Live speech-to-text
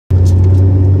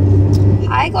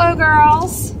Hi Glow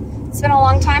Girls! It's been a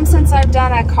long time since I've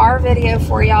done a car video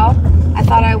for y'all. I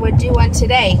thought I would do one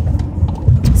today.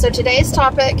 So today's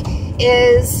topic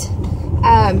is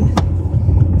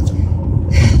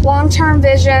long-term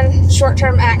vision,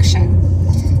 short-term action.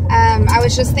 I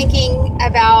was just thinking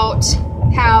about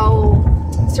how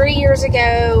 3 years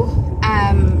ago,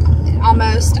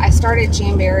 almost, I started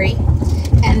Jamberry,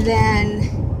 and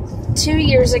then 2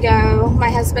 years ago, my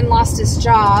husband lost his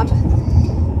job,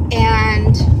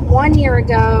 and 1 year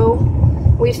ago,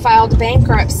 we filed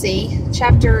bankruptcy,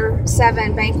 Chapter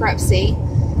 7 bankruptcy,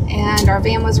 and our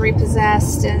van was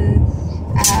repossessed, and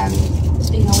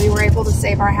you know, we were able to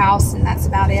save our house, and that's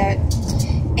about it.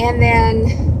 And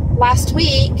then last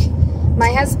week,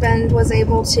 my husband was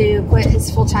able to quit his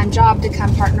full-time job to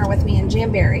come partner with me in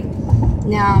Jamberry.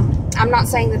 Now, I'm not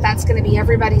saying that that's going to be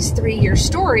everybody's 3-year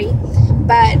story,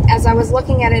 but as I was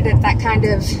looking at it at that kind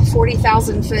of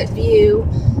 40,000 foot view,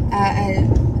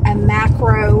 a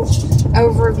macro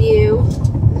overview,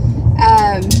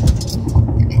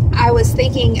 I was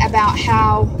thinking about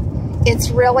how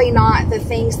it's really not the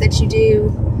things that you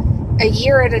do a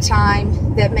year at a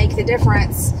time that make the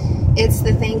difference. It's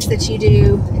the things that you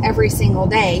do every single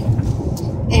day.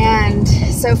 And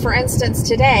so, for instance,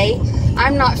 today,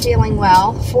 I'm not feeling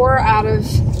well. 4 out of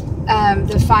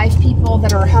the 5 people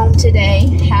that are home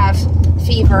today have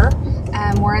fever.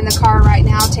 We're in the car right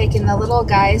now taking the little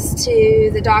guys to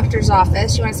the doctor's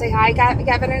office. You want to say hi,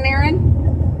 Gavin and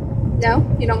Aaron? No?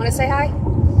 You don't want to say hi?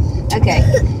 Okay.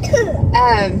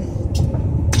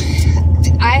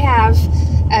 I have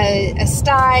a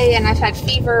sty, and I've had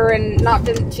fever and not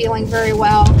been feeling very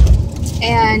well,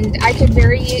 and I could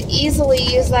very easily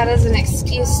use that as an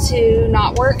excuse to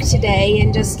not work today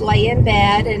and just lay in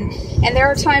bed, and there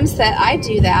are times that I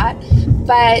do that,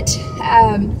 but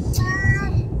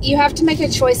you have to make a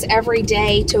choice every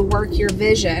day to work your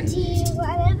vision. Do you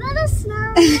want to build a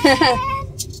snowman?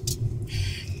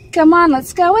 Come on,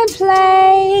 let's go and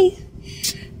play.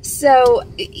 So,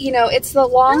 you know, it's the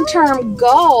long-term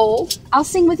goal. I'll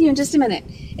sing with you in just a minute.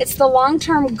 It's the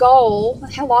long-term goal,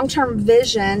 long-term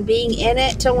vision, being in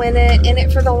it to win it, in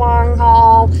it for the long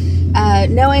haul,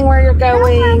 knowing where you're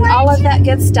going, all of that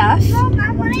good stuff. Mom,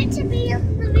 I want it to be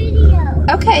in the video.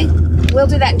 Okay, we'll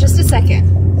do that in just a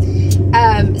second.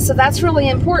 So that's really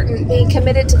important, being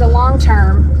committed to the long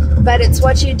term, but it's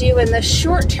what you do in the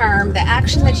short term, the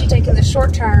action that you take in the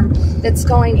short term, that's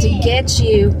going to get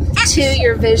you to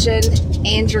your vision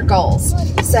and your goals.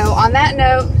 So on that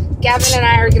note, Gavin and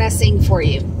I are going to sing for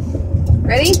you.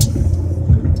 Ready?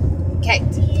 Okay.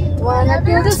 Wanna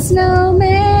build a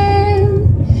snowman?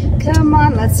 Come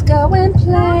on, let's go and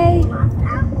play.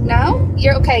 No?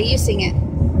 You're okay, you sing it.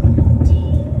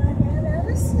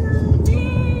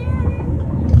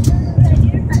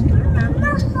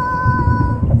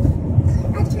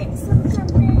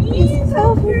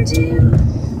 Overdue.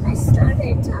 I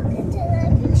started talking to the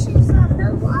bushes on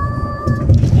the wall.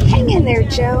 Hang in there,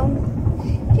 Joe.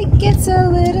 It gets a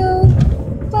little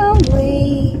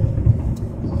lonely.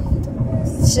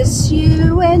 It's just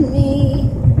you and me,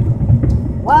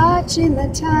 watching the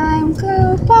time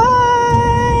go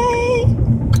by.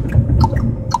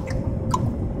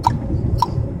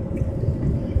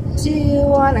 Do you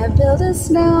want to build a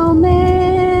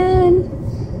snowman?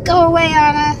 Go away,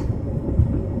 Anna.